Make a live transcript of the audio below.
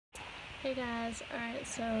Hey guys, alright,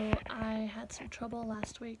 so I had some trouble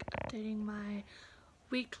last week updating my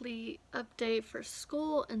weekly update for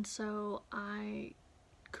school, and so I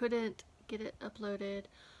couldn't get it uploaded.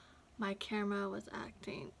 My camera was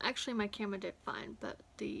actually my camera did fine, but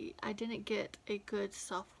I didn't get a good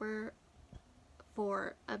software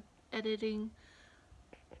for editing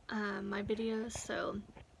my videos, so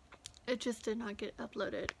it just did not get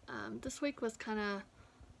uploaded. This week was kind of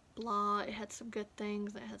blah. It had some good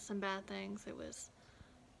things, it had some bad things. It was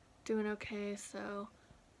doing okay,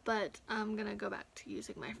 but I'm gonna go back to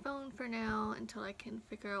using my phone for now until I can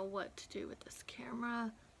figure out what to do with this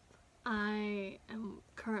camera. I am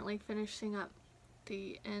currently finishing up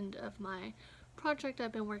the end of my project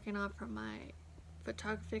I've been working on for my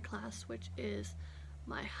photography class, which is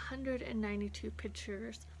my 192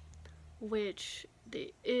 pictures, which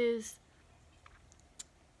is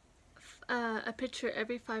a picture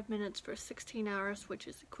every 5 minutes for 16 hours, which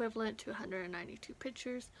is equivalent to 192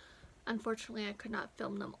 pictures. Unfortunately, I could not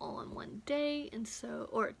film them all in one day,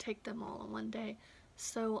 or take them all in one day,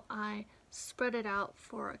 so I spread it out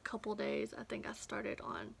for a couple days. I think I started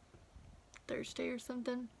on Thursday or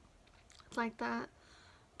something like that,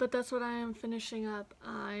 but that's what I am finishing up.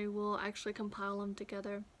 I will actually compile them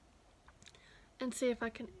together and see if I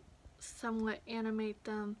can somewhat animate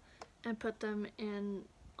them and put them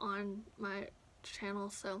on my channel,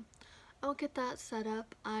 so I'll get that set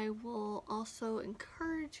up. I will also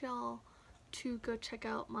encourage y'all to go check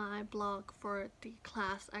out my blog for the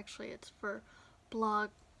class. Actually, it's for blog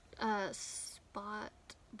spot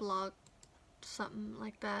blog something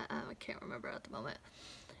like that. I can't remember at the moment.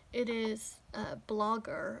 It is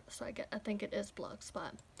Blogger, so I think it is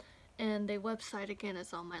Blogspot. And the website again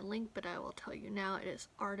is on my link, but I will tell you now. It is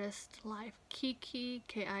artistlifekiki,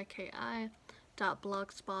 K-I-K-I,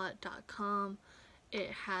 .blogspot.com. It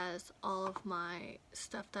has all of my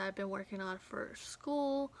stuff that I've been working on for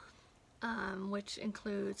school, which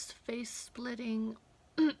includes face splitting,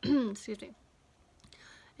 excuse me,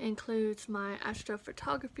 includes my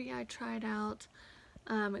astrophotography I tried out,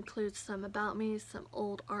 includes some about me, some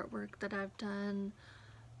old artwork that I've done,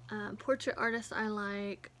 portrait artists I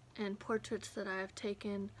like, and portraits that I have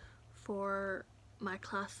taken for my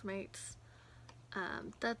classmates.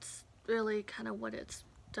 That's really kind of what it's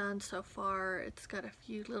done so far. It's got a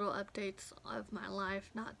few little updates of my life,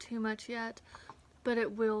 not too much yet, but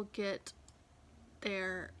it will get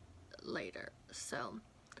there later. So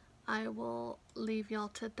I will leave y'all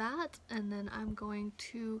to that, and then I'm going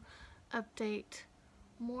to update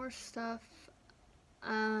more stuff.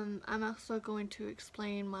 I'm also going to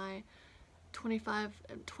explain my 25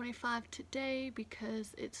 today,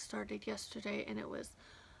 because it started yesterday and it was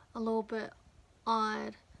a little bit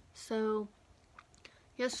odd. So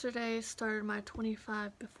yesterday started my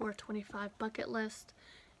 25 before 25 bucket list,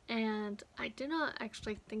 and I did not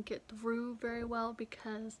actually think it through very well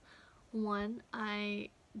because, one, I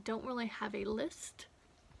don't really have a list,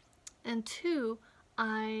 and two,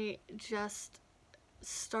 I just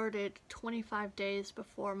started 25 days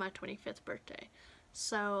before my 25th birthday.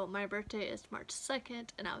 So my birthday is March 2nd,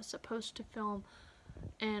 and I was supposed to film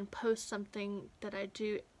and post something that I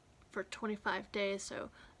do for 25 days, so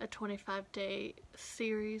a 25-day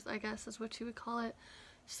series, I guess is what you would call it.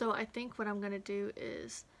 So I think what I'm going to do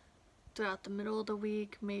is throughout the middle of the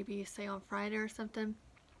week, maybe say on Friday or something,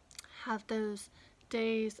 have those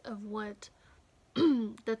days of what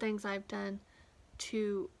the things I've done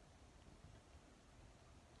to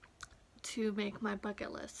make my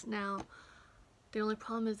bucket list. Now, the only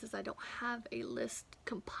problem is I don't have a list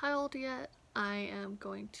compiled yet. I am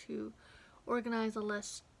going to organize a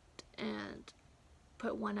list and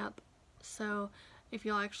put one up. So if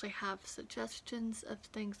y'all actually have suggestions of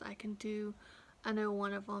things I can do, I know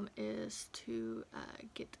one of them is to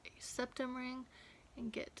get a septum ring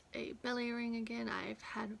and get a belly ring again. I've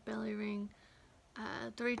had a belly ring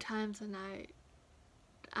 3 times, and I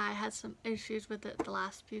had some issues with it the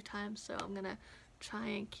last few times, so I'm gonna try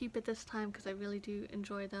and keep it this time because I really do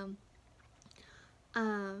enjoy them.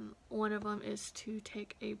 One of them is to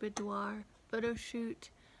take a boudoir photo shoot,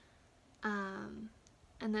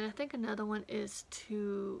 and then I think another one is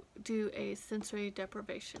to do a sensory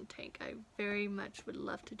deprivation tank. I very much would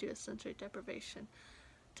love to do a sensory deprivation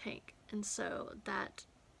tank, and so that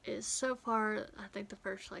is so far I think the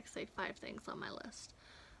first, like, say 5 things on my list.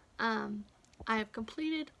 I have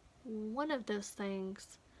completed one of those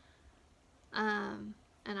things, and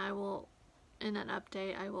I will, in an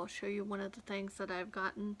update, I will show you one of the things that I've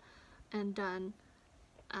gotten and done.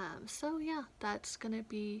 So yeah, that's gonna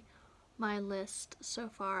be my list so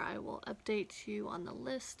far. I will update you on the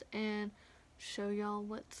list and show y'all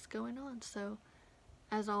what's going on. So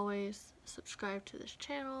as always, subscribe to this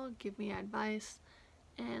channel, give me advice,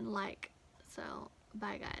 and like. So,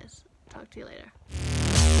 bye guys. Talk to you later.